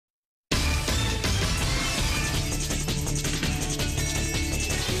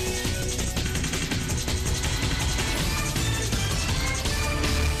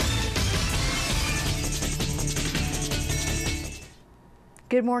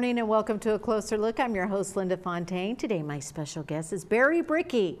Good morning and welcome to A Closer Look. I'm your host, Linda Fontaine. Today my special guest is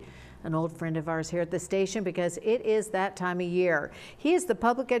Brickey, an old friend of ours here at the station because it is that time of year. He is the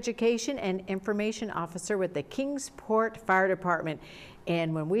Public Education and Information Officer with the Kingsport Fire Department.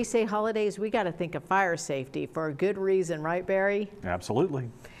 And when we say holidays, we got to think of fire safety for a good reason, right, Barry? Absolutely.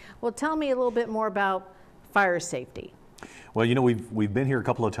 Well, tell me a little bit more about fire safety. Well, you know, we've been here a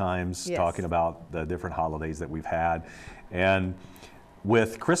couple of times Yes. talking about the different holidays that we've had. And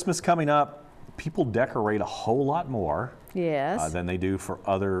with Christmas coming up, people decorate a whole lot more than they do for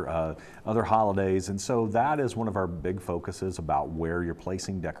other holidays. And so that is one of our big focuses about where you're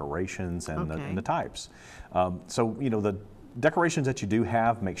placing decorations and, the types. So, you know, the decorations that you do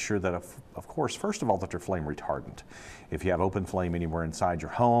have, make sure that, of course, first of all, that they're flame retardant. If you have open flame anywhere inside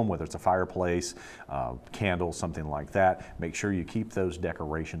your home, whether it's a fireplace, candles, something like that, make sure you keep those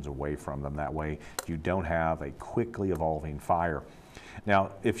decorations away from them. That way you don't have a quickly evolving fire.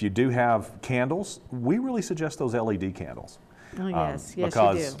 Now, if you do have candles, we really suggest those LED candles. Oh, yes, yes,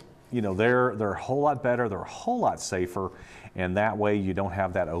 because, you do. You know, they're a whole lot better, they're a whole lot safer, and that way you don't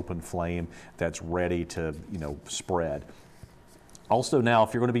have that open flame that's ready to, you know, spread. Also now,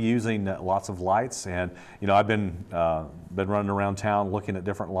 if you're going to be using lots of lights, and you know, I've been running around town looking at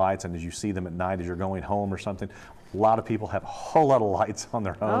different lights, and as you see them at night as you're going home or something, a lot of people have a whole lot of lights on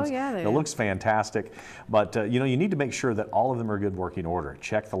their homes. Oh, yeah, they it do. looks fantastic, but you know, you need to make sure that all of them are in good working order.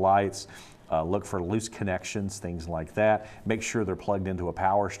 Check the lights. Look for loose connections, things like that. Make sure they're plugged into a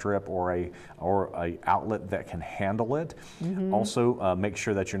power strip or a outlet that can handle it. Also, make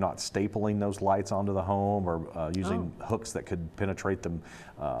sure that you're not stapling those lights onto the home or using hooks that could penetrate the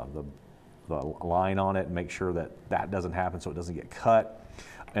line on it. And make sure that that doesn't happen so it doesn't get cut.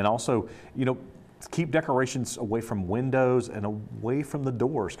 And also, you know, keep decorations away from windows and away from the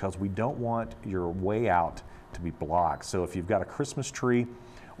doors because we don't want your way out to be blocked. So if you've got a Christmas tree,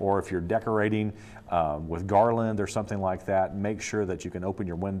 or if you're decorating with garland or something like that, make sure that you can open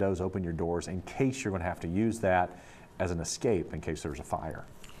your windows, open your doors in case you're going to have to use that as an escape in case there's a fire.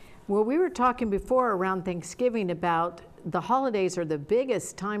 Well, we were talking before around Thanksgiving about the holidays are the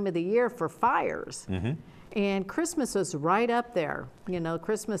biggest time of the year for fires. And Christmas was right up there, you know,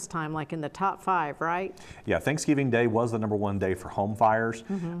 Christmas time, like in the top 5, right? Yeah, Thanksgiving Day was the #1 day for home fires,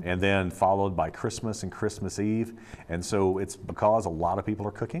 and then followed by Christmas and Christmas Eve. And so it's because a lot of people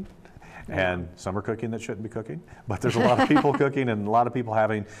are cooking, and some are cooking that shouldn't be cooking, but there's a lot of people cooking and a lot of people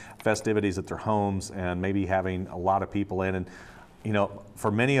having festivities at their homes and maybe having a lot of people in. And, you know, for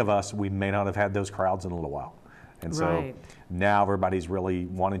many of us, we may not have had those crowds in a little while. And so now everybody's really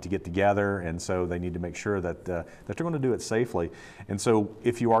wanting to get together, and so they need to make sure that that they're going to do it safely. And so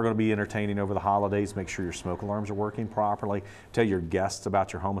if you are going to be entertaining over the holidays, make sure your smoke alarms are working properly. Tell your guests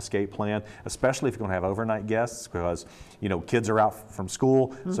about your home escape plan, especially if you're going to have overnight guests, because you know kids are out from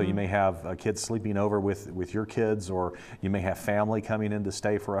school, so you may have kids sleeping over with your kids, or you may have family coming in to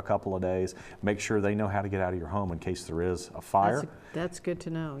stay for a couple of days. Make sure they know how to get out of your home in case there is a fire. That's good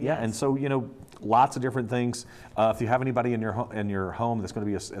to know. Yeah, and so you know, lots of different things. If you have anybody in your home that's going to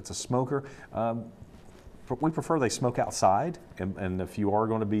be it's a smoker, we prefer they smoke outside. And if you are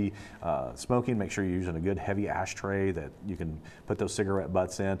going to be smoking, make sure you're using a good heavy ashtray that you can put those cigarette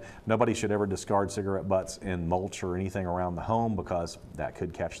butts in. Nobody should ever discard cigarette butts in mulch or anything around the home because that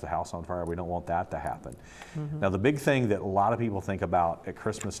could catch the house on fire. We don't want that to happen. Now, the big thing that a lot of people think about at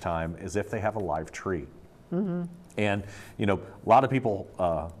Christmas time is if they have a live tree. And, you know, a lot of people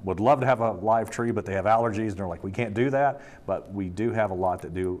would love to have a live tree, but they have allergies and they're like, we can't do that. But we do have a lot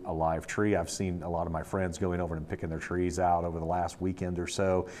that do a live tree. I've seen a lot of my friends going over and picking their trees out over the last weekend or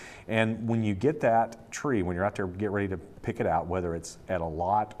so. And when you get that tree, when you're out there get ready to pick it out, whether it's at a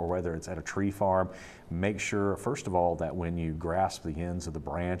lot or whether it's at a tree farm, make sure, first of all, that when you grasp the ends of the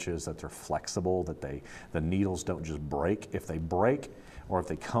branches, that they're flexible, that the needles don't just break. If they break or if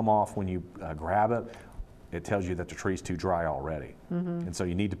they come off when you grab it, it tells you that the tree's too dry already. And so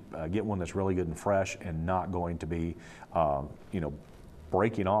you need to get one that's really good and fresh and not going to be, you know,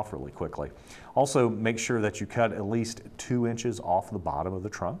 breaking off really quickly. Also, make sure that you cut at least 2 inches off the bottom of the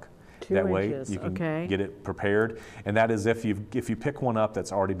trunk. That way you can get it prepared. And that is if you pick one up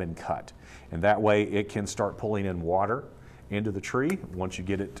that's already been cut. And that way it can start pulling in water into the tree once you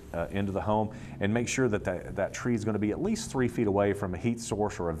get it into the home, and make sure that that tree is going to be at least 3 feet away from a heat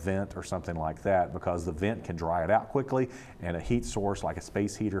source or a vent or something like that, because the vent can dry it out quickly, and a heat source like a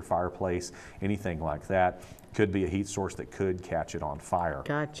space heater, fireplace, anything like that could be a heat source that could catch it on fire.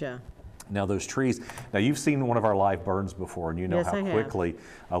 Gotcha. Now those trees, now you've seen one of our live burns before, and you know how quickly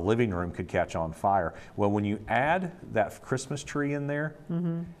a living room could catch on fire. Well, when you add that Christmas tree in there,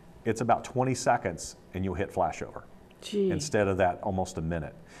 it's about 20 seconds and you'll hit flashover. instead of that almost a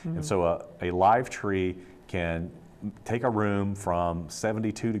minute. And so a live tree can take a room from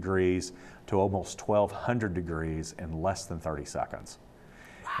 72 degrees to almost 1,200 degrees in less than 30 seconds.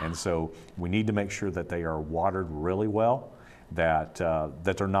 Wow. And so we need to make sure that they are watered really well, that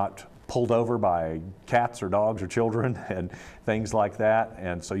they're not pulled over by cats or dogs or children and things like that.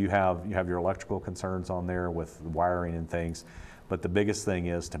 And so you have your electrical concerns on there with wiring and things. But the biggest thing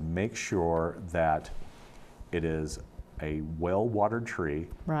is to make sure that it is a well-watered tree,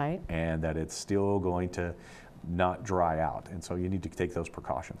 right, and that it's still going to not dry out. And so you need to take those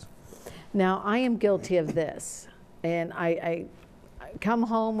precautions. Now, I am guilty of this, and I come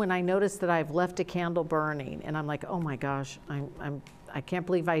home when I notice that I've left a candle burning, and I'm like, oh my gosh, I can't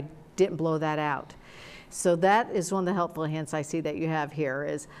believe I didn't blow that out. So that is one of the helpful hints I see that you have here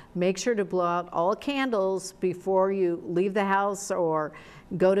is make sure to blow out all candles before you leave the house or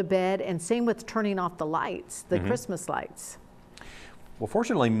go to bed, and same with turning off the lights, the Christmas lights. Well,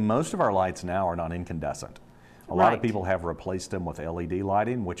 fortunately, most of our lights now are not incandescent. A lot of people have replaced them with LED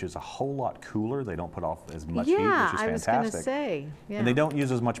lighting, which is a whole lot cooler. They don't put off as much heat, which is fantastic. I was going to say. Yeah. And they don't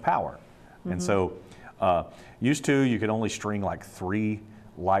use as much power. And so used to, you could only string like 3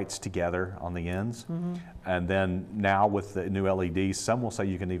 lights together on the ends. And then now with the new LEDs, some will say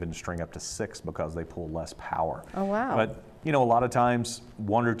you can even string up to 6 because they pull less power. Oh, wow. But, you know, a lot of times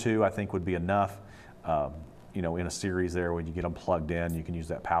 1 or 2 I think would be enough. You know, in a series there, when you get them plugged in, you can use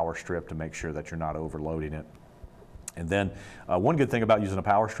that power strip to make sure that you're not overloading it. And then one good thing about using a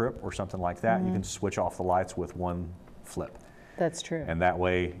power strip or something like that, you can switch off the lights with 1 flip. That's true. And that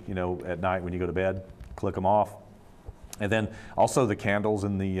way, you know, at night when you go to bed, click them off. And then also the candles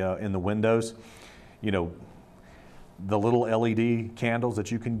in the windows, you know, the little LED candles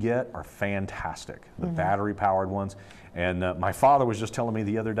that you can get are fantastic, the battery powered ones. And my father was just telling me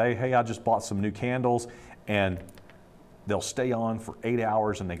the other day, hey, I just bought some new candles, and they'll stay on for 8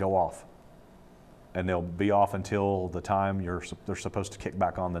 hours and they go off. And they'll be off until the time they're supposed to kick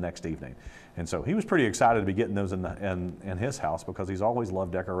back on the next evening. And so he was pretty excited to be getting those in his house, because he's always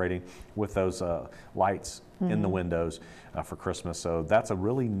loved decorating with those lights in the windows for Christmas. So that's a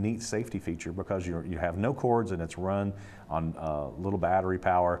really neat safety feature, because you have no cords and it's run on little battery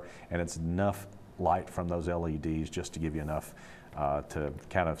power, and it's enough light from those LEDs just to give you enough to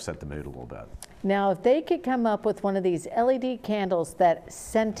kind of set the mood a little bit. Now, if they could come up with one of these LED candles that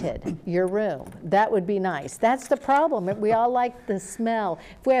scented your room, that would be nice. That's the problem. We all like the smell.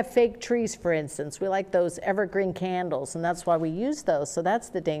 If we have fake trees, for instance, we like those evergreen candles, and that's why we use those. So that's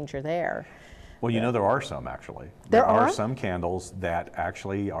the danger there. Well, you know, there are some actually. There are some candles that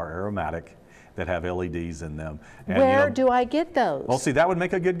actually are aromatic that have LEDs in them. And, where you know, do I get those? Well, see, that would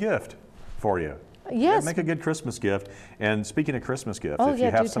make a good gift for you. Yes. That'd make a good Christmas gift. And speaking of Christmas gifts, if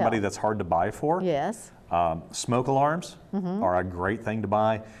you have somebody that's hard to buy for, yes, smoke alarms are a great thing to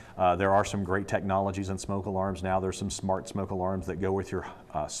buy. There are some great technologies in smoke alarms now. There's some smart smoke alarms that go with your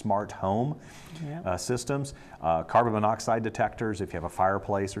smart home systems. Carbon monoxide detectors if you have a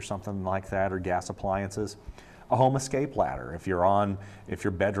fireplace or something like that, or gas appliances. A home escape ladder. If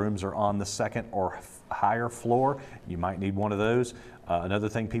your bedrooms are on the 2nd or higher floor, you might need one of those. Another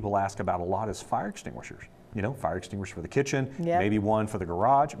thing people ask about a lot is fire extinguishers. You know, fire extinguisher for the kitchen, maybe one for the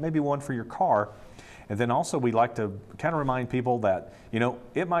garage, maybe one for your car. And then also we like to kind of remind people that, you know,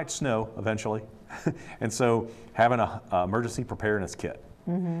 it might snow eventually. And so having an emergency preparedness kit,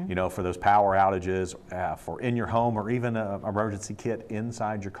 you know, for those power outages, for in your home, or even an emergency kit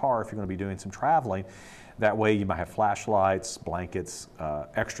inside your car if you're going to be doing some traveling. That way you might have flashlights, blankets,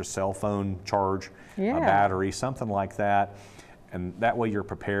 extra cell phone charge, a battery, something like that. And that way you're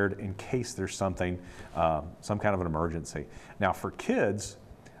prepared in case there's something, some kind of an emergency. Now for kids,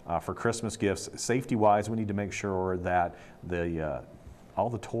 for Christmas gifts, safety-wise, we need to make sure that all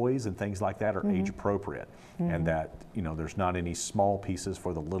the toys and things like that are age appropriate, and that, you know, there's not any small pieces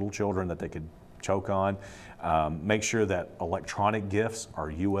for the little children that they could choke on. Make sure that electronic gifts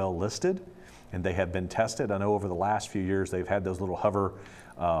are UL listed, and they have been tested. I know over the last few years they've had those little hover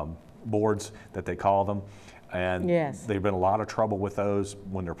boards that they call them. And there've been a lot of trouble with those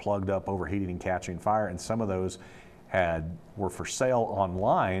when they're plugged up, overheating and catching fire. And some of those were for sale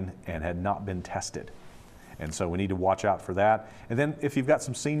online and had not been tested. And so we need to watch out for that. And then if you've got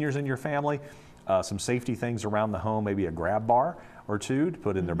some seniors in your family, some safety things around the home, maybe a grab bar or 2 to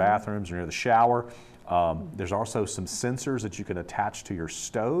put in their bathrooms or near the shower. There's also some sensors that you can attach to your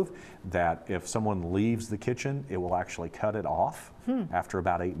stove that if someone leaves the kitchen, it will actually cut it off after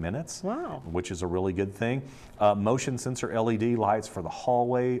about 8 minutes, Wow. which is a really good thing. Motion sensor LED lights for the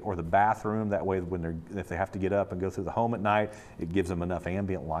hallway or the bathroom. That way, if they have to get up and go through the home at night, it gives them enough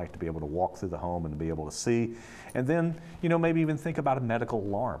ambient light to be able to walk through the home and to be able to see. And then, maybe even think about a medical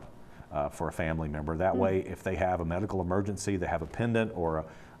alarm for a family member. That way, if they have a medical emergency, they have a pendant or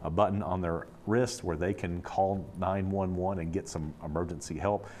a button on their wrist where they can call 911 and get some emergency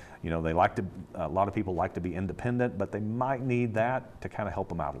help. A lot of people like to be independent, but they might need that to kind of help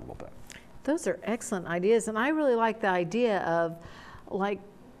them out a little bit. Those are excellent ideas, and I really like the idea of like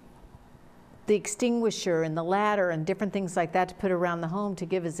the extinguisher and the ladder and different things like that to put around the home to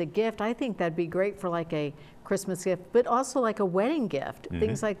give as a gift. I think that'd be great for like a Christmas gift, but also like a wedding gift,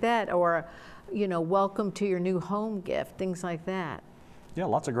 things like that, or welcome to your new home gift, things like that. Yeah,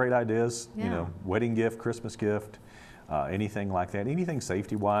 lots of great ideas. Yeah. Wedding gift, Christmas gift, anything like that. Anything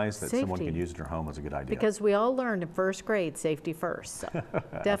safety-wise that someone can use in your home is a good idea. Because we all learned in first grade safety first, so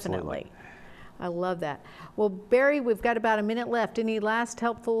definitely. I love that. Well, Barry, we've got about a minute left. Any last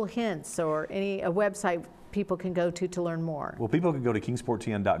helpful hints or a website people can go to learn more? Well, people can go to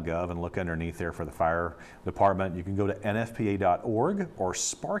kingsporttn.gov and look underneath there for the fire department. You can go to nfpa.org or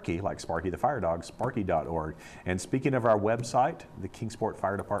Sparky, like Sparky the fire dog, sparky.org. And speaking of our website, the Kingsport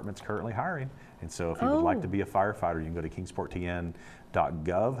Fire Department's currently hiring. And so if you would like to be a firefighter, you can go to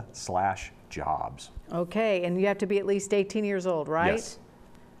kingsporttn.gov/jobs. Okay, and you have to be at least 18 years old, right? Yes.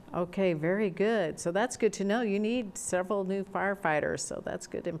 Okay, very good. So that's good to know. You need several new firefighters, so that's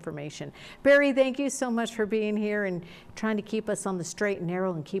good information. Barry, thank you so much for being here and trying to keep us on the straight and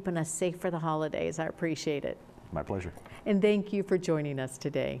narrow and keeping us safe for the holidays. I appreciate it. My pleasure. And thank you for joining us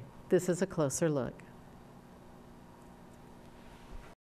today. This is A Closer Look.